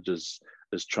challenge, is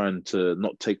trying to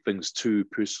not take things too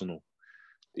personal,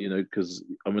 because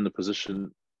I'm in a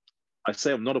position, I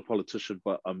say I'm not a politician,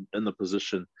 but I'm in a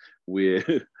position where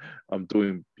I'm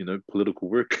doing, political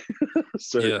work.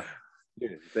 So Yeah.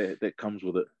 that comes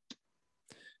with it.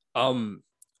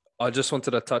 I just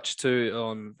wanted to touch too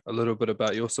on a little bit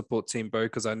about your support team, bro,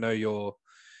 because I know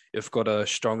you've got a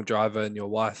strong driver in your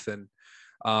wife, and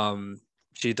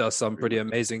she does some pretty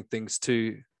amazing things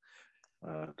too.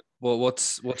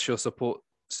 What's your support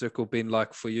circle been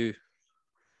like for you?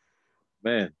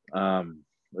 Man,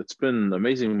 it's been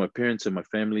amazing. My parents and my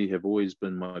family have always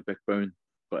been my backbone,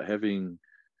 but having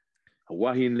a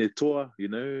wahine toa,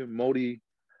 Māori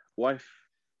wife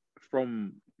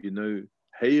from,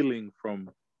 hailing from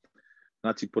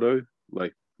Ngāti Porou,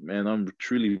 like, man, I'm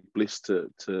truly blessed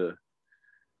to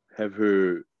have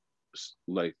her,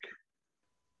 like,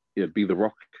 yeah, be the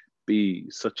rock, be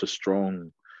such a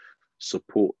strong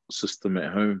support system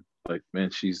at home. Like,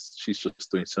 man, she's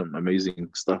just doing some amazing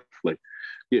stuff. Like,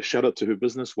 yeah, shout out to her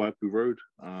business, Waipu Road.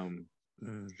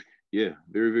 Yeah,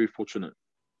 very, very fortunate.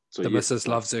 So the missus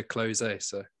loves her clothes, eh?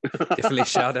 So definitely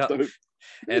shout out.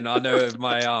 And I know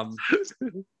my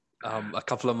a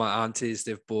couple of my aunties,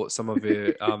 they've bought some of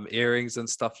her earrings and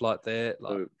stuff like that.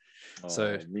 Like,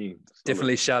 so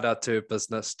definitely shout out to her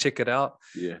business. Check it out.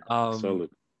 Yeah, solid.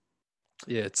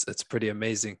 Yeah, it's pretty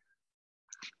amazing.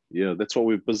 Yeah, that's what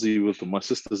we're busy with. My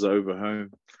sisters are over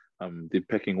home. They're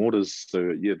packing orders.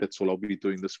 So yeah, that's what I'll be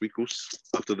doing this week. Also,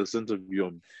 after this interview,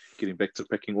 I'm getting back to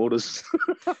packing orders.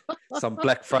 Some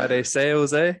Black Friday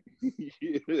sales, eh?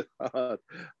 Yeah, hard.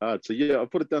 So yeah, I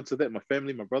put it down to that. My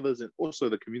family, my brothers, and also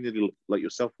the community like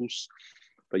yourself, Us.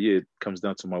 But yeah, it comes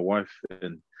down to my wife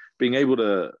and being able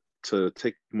to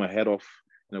take my hat off,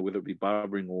 whether it be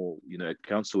barbering or a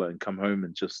counselor, and come home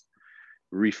and just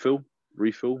refill,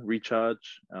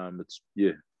 recharge. It's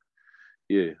yeah.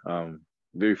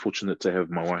 Very fortunate to have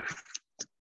my wife.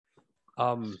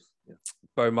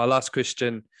 Bro, my last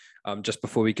question, just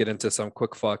before we get into some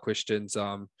quick fire questions,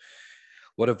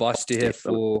 what advice do you have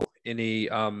for any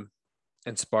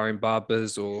inspiring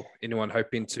barbers or anyone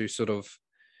hoping to sort of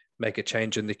make a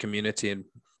change in the community and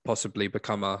possibly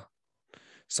become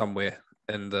somewhere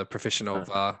in the profession of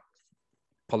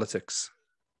politics?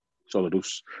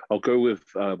 Solidus. I'll go with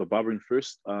the barbering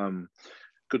first.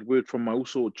 Good word from my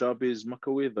also Jabez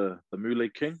Makawe, the Mule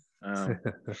King.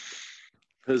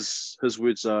 His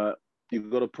words are,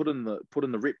 you've got to put in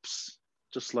the reps,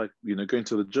 just like going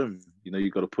to the gym.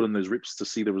 You got to put in those reps to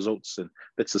see the results, and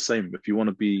that's the same. If you want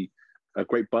to be a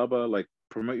great barber, like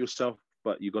promote yourself,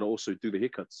 but you got to also do the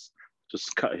haircuts.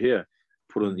 Just cut hair,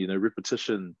 put in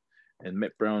repetition. And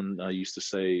Matt Brown used to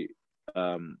say,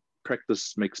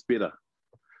 practice makes better.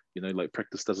 Like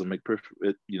practice doesn't make perfect.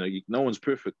 No one's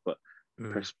perfect, but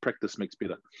practice makes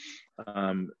better.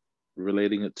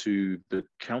 Relating it to the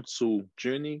council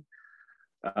journey,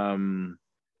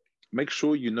 make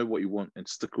sure you know what you want and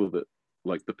stick with it.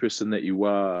 Like the person that you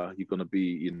are, you're gonna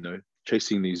be,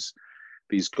 chasing these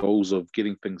goals of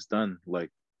getting things done. Like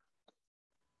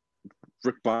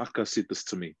Rick Barker said this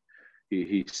to me.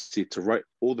 He said to write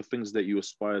all the things that you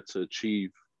aspire to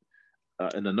achieve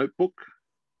in a notebook,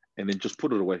 and then just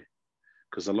put it away.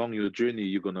 Because along your journey,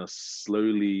 you're gonna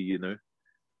slowly,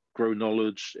 grow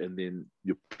knowledge, and then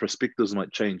your perspectives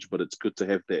might change. But it's good to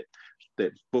have that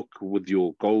book with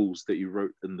your goals that you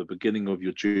wrote in the beginning of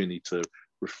your journey to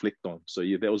reflect on. So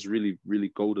yeah, that was really,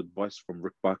 really gold advice from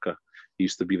Rick Barker. He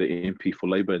used to be the MP for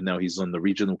Labour, and now he's on the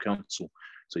regional council.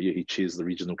 So yeah, he chairs the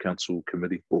regional council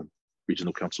committee, or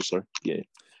regional council, sorry. Yeah.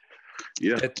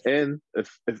 And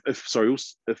if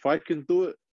I can do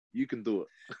it, you can do it.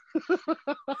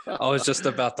 I was just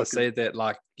about to say that,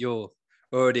 like, you're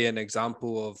already an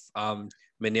example of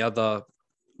many other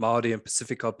Māori and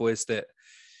Pasifika boys that,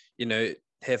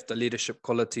 have the leadership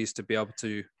qualities to be able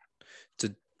to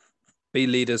be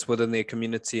leaders within their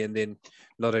community. And then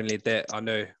not only that, I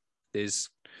know there's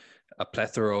a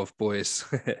plethora of boys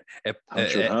at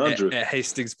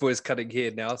Hastings boys cutting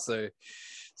hair now. So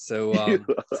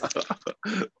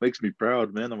makes me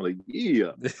proud, man. I'm like,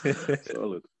 yeah,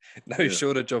 solid. No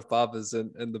shortage of barbers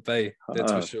in the Bay,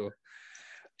 that's for sure.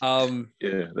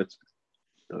 Yeah, that's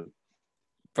dope.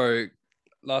 Bro,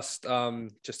 last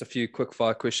just a few quick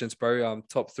fire questions, bro.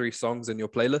 Top 3 songs in your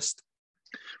playlist?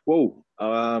 Whoa.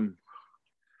 At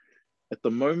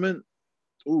the moment,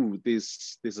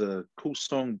 there's a cool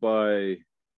song by,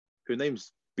 her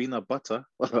name's Bina Butter.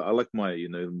 I like my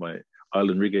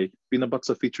island reggae. Bina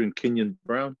Butter featuring Kenyon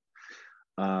Brown.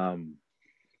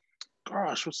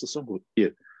 Gosh, what's the song called? Yeah,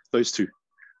 those two.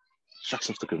 Shucks,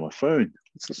 I'm stuck in my phone.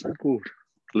 What's the song called?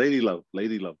 Lady Love.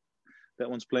 That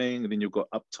one's playing, and then you've got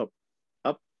Up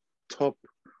Top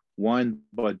Wine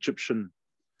by Egyptian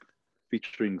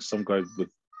featuring some guy with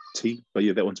T. But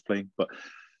yeah, that one's playing. But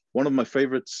one of my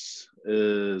favorites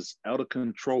is Out of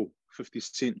Control, 50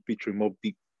 Cent featuring Mobb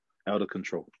Deep. Out of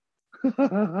Control.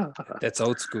 That's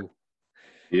old school.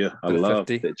 Yeah, I love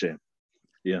that jam.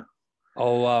 Yeah.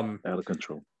 Out of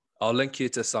Control. I'll link you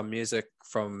to some music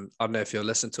from, I don't know if you'll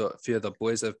listen to it. A few of the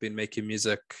boys have been making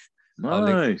music.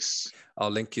 Nice. I'll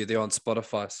link you there on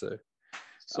Spotify. So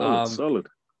solid.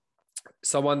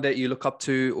 Someone that you look up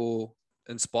to or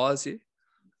inspires you?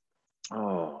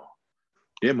 Oh,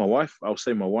 yeah, my wife. I'll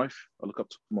say my wife. I look up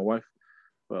to my wife,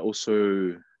 but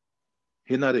also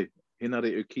Hinare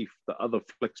O'Keefe, the other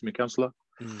Flaxmere councillor.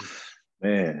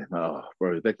 Man,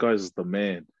 bro, that guy's the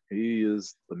man. He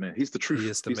is the man. He's the truth.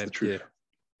 He's the truth. Yeah.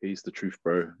 He's the truth,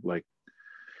 bro. Like,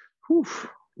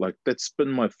 like that's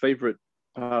been my favorite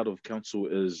part of council,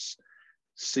 is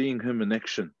seeing him in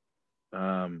action,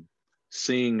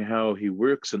 seeing how he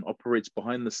works and operates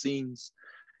behind the scenes.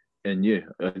 And yeah,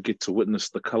 I get to witness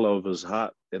the color of his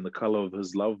heart and the color of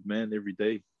his love, man, every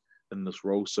day in this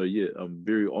role. So yeah, I'm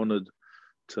very honored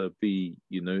to be,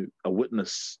 a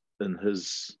witness in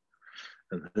his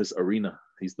arena.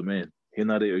 He's the man.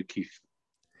 Hinare O'Keefe.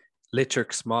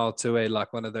 Electric smile too,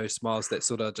 like one of those smiles that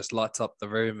sort of just lights up the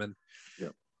room. And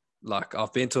like,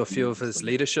 I've been to a few of his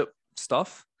leadership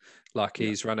stuff. Like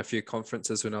he's run a few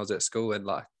conferences when I was at school, and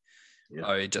like, Yeah.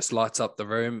 oh, he just lights up the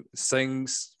room,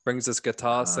 sings, brings his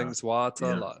guitar, sings water.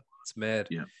 Yeah. Like it's mad.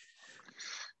 Yeah.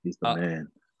 He's the man.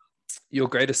 Your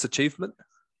greatest achievement?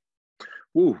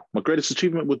 Ooh, my greatest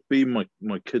achievement would be my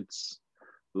kids.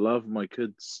 Love my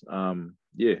kids.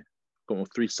 Yeah, got my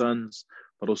 3 sons,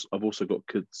 but also I've also got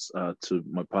kids to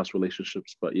my past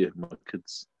relationships. But yeah, my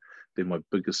kids, they're my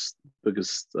biggest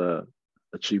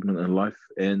achievement in life,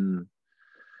 and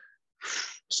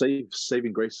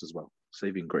saving grace as well.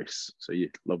 Saving grace. So yeah,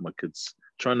 love my kids.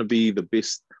 Trying to be the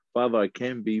best father I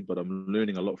can be, but I'm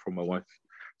learning a lot from my wife.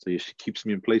 So yeah, she keeps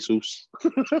me in place,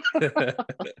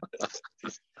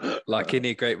 Like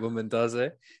any great woman does, eh?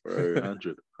 Bro,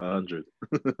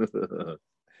 100.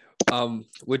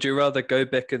 Would you rather go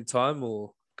back in time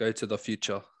or go to the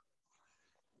future?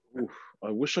 Oof,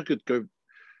 I wish I could go.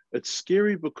 It's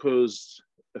scary because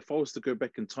if I was to go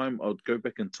back in time, I would go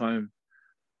back in time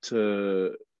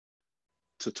to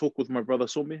talk with my brother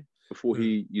Somi before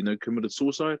he, committed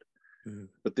suicide.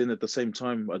 But then at the same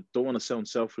time, I don't want to sound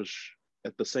selfish.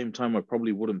 At the same time, I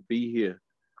probably wouldn't be here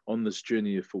on this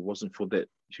journey if it wasn't for that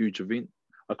huge event.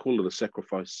 I call it a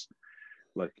sacrifice.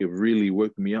 Like it really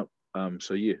woke me up.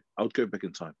 So yeah, I would go back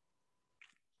in time.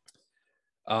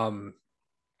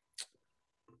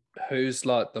 Who's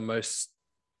like the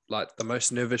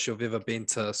most nervous you've ever been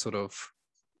to sort of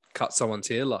cut someone's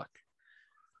hair like?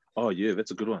 Oh yeah, that's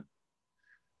a good one.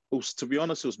 Also, to be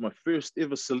honest, it was my first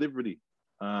ever celebrity.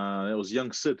 It was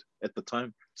young Sid at the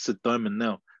time, Sid Diamond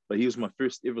now, but he was my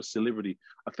first ever celebrity.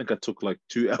 I think I took like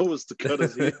 2 hours to cut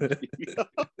his hair.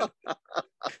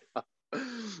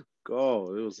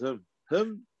 God, it was him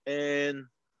and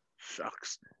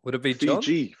shucks. Would it be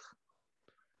Fiji?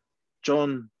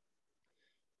 John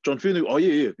Finu. Oh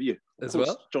yeah. As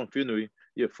well, John Finu.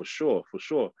 Yeah, for sure.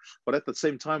 But at the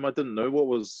same time, I didn't know what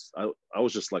was. I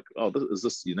was just like, oh, is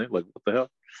this? Like what the hell?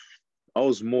 I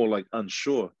was more like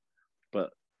unsure.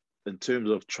 But in terms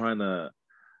of trying to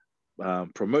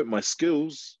promote my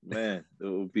skills, man, it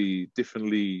would be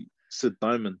definitely Sid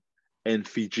Diamond and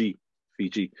Fiji.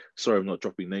 Sorry, I'm not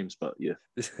dropping names, but yeah,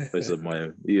 those are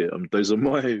my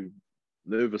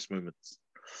nervous moments.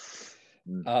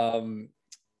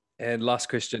 And last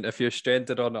question: if you're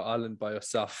stranded on an island by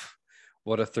yourself,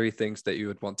 what are 3 things that you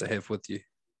would want to have with you?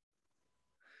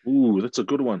 Ooh, that's a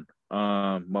good one.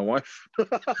 My wife.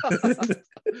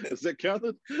 Is that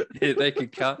counted? Yeah, they can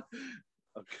count.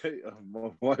 Okay,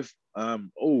 my wife.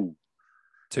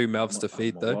 2 mouths to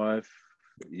feed, my though. Wife.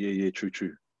 Yeah,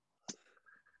 true.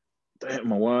 Damn,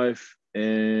 my wife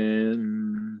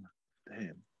and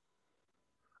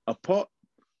a pot.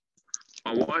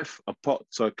 My wife, a pot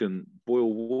so I can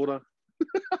boil water,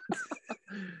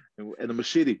 and a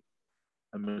machete.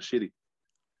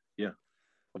 Yeah,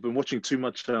 I've been watching too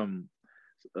much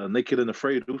Naked and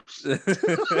Afraid. Oops. I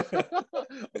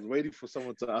was waiting for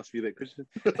someone to ask me that question.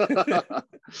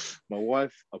 My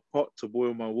wife, a pot to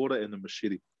boil my water, and a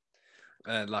machete.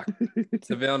 And like,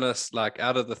 to be honest, like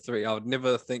out of the 3, I would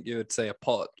never think you would say a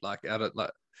pot. Like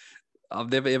I've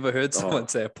never ever heard someone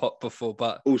say a pot before.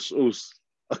 But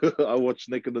I watch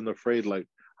Naked and Afraid like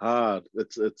hard.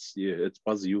 It's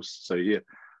buzzy. So yeah,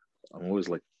 I'm always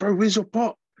like, bro, where's your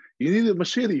pot? You need a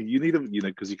machete. You need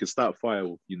because you can start fire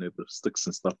with the sticks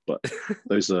and stuff. But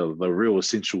those are the real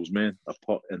essentials, man. A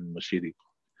pot and machete.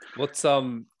 What's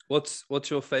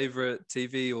your favorite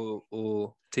TV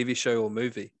or TV show or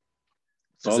movie?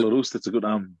 That's a good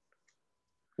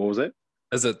what was that?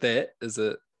 Is it that? Is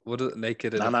it what is it?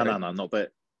 Naked and Afraid? No, not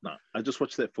that. No, I just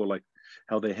watched that for like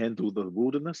how they handle the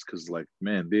wilderness, because like,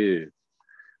 man, they're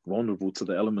vulnerable to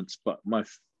the elements. But one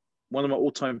of my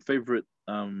all-time favorite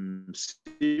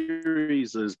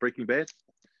series is Breaking Bad.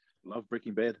 Love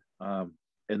Breaking Bad. And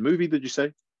movie, did you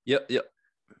say? Yep.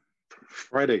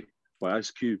 Friday by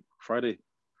Ice Cube. Friday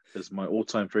is my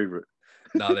all-time favorite.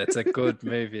 No, that's a good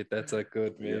movie. That's a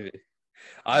good movie. Yeah.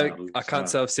 I can't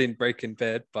say I've seen Breaking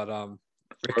Bad, but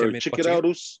recommend check it out.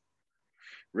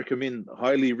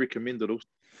 Highly recommend it.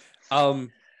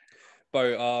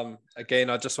 Bo, again,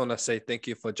 I just want to say thank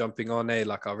you for jumping on.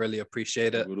 Like, I really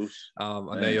appreciate it. I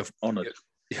know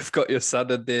you've got your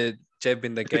son in there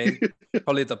jabbing the game.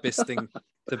 Probably the best thing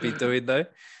to be doing, though.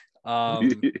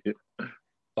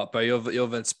 But Bo,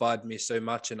 you've inspired me so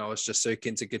much, and I was just so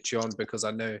keen to get you on because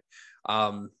I know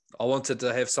I wanted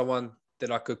to have someone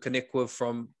that I could connect with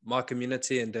from my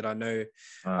community and that I know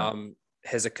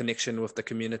has a connection with the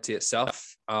community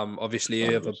itself. Obviously,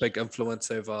 you have a big influence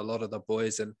over a lot of the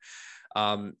boys and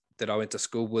that I went to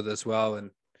school with as well, and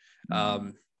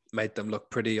made them look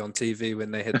pretty on TV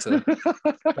when they had to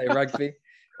play rugby.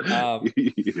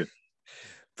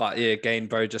 But yeah, again,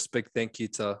 bro, just big thank you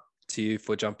to you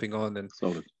for jumping on, and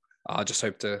Solid. I just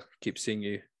hope to keep seeing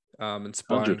you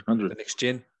inspiring 100. the next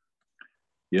gen.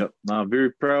 Yep. Nah, very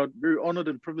proud, very honored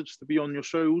and privileged to be on your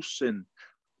shows. And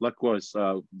likewise,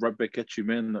 right back at you,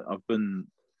 man.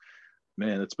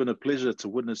 It's been a pleasure to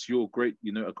witness your great,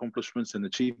 accomplishments and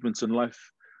achievements in life.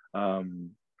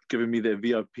 Giving me that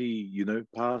VIP,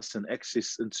 pass and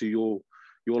access into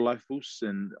your life, Bruce.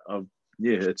 And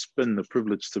it's been a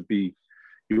privilege to be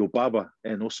your barber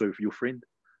and also your friend.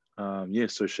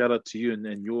 So shout out to you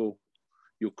and your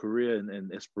career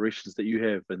and aspirations that you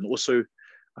have. And also,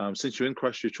 since you're in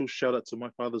Christchurch, shout out to my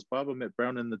father's barber, Matt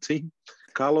Brown, and the team.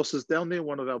 Carlos is down there.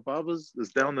 One of our barbers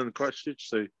is down in Christchurch.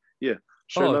 So yeah,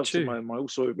 show love to my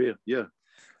also over here. Yeah.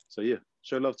 So yeah,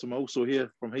 show love to my also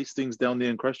here from Hastings down there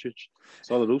in Christchurch.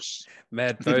 Saludos.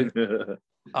 Mad, bro.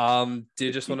 Do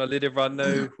you just want to let everyone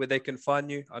know where they can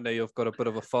find you? I know you've got a bit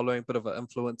of a following, bit of an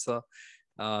influencer.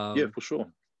 Yeah, for sure.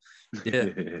 Yeah.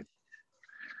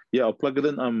 Yeah, I'll plug it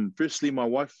in. Firstly, my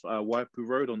wife, Waipu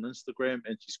Road on Instagram,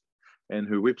 and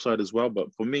her website as well.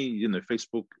 But for me,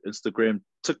 Facebook, Instagram,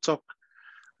 TikTok,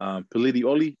 Peleti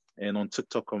Oli, and on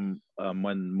TikTok,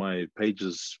 my page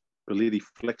is Peleti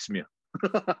Flaxmere.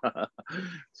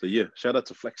 So yeah, shout out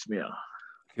to Flaxmere.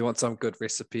 If you want some good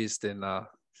recipes, then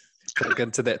look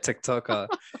into that TikTok.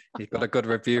 He got a good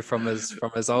review from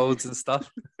his olds and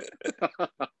stuff.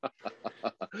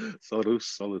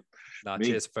 Solid. Nah,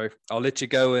 cheers, bro. I'll let you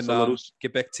go and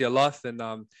get back to your life, and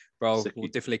bro, we'll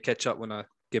definitely catch up when I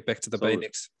get back to the Bay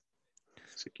next.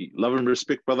 Siki. Love and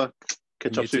respect, brother.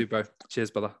 Catch up soon, too, bro.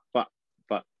 Cheers, brother. Bye.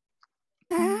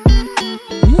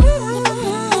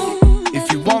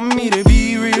 If you want me to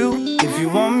be real, if you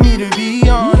want me to be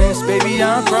honest, baby,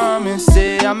 I promise.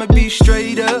 Say I'ma be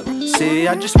straight up. Say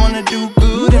I just wanna do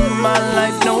good in my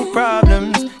life, no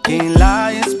problems. Can't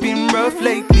lie, it's been rough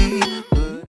lately.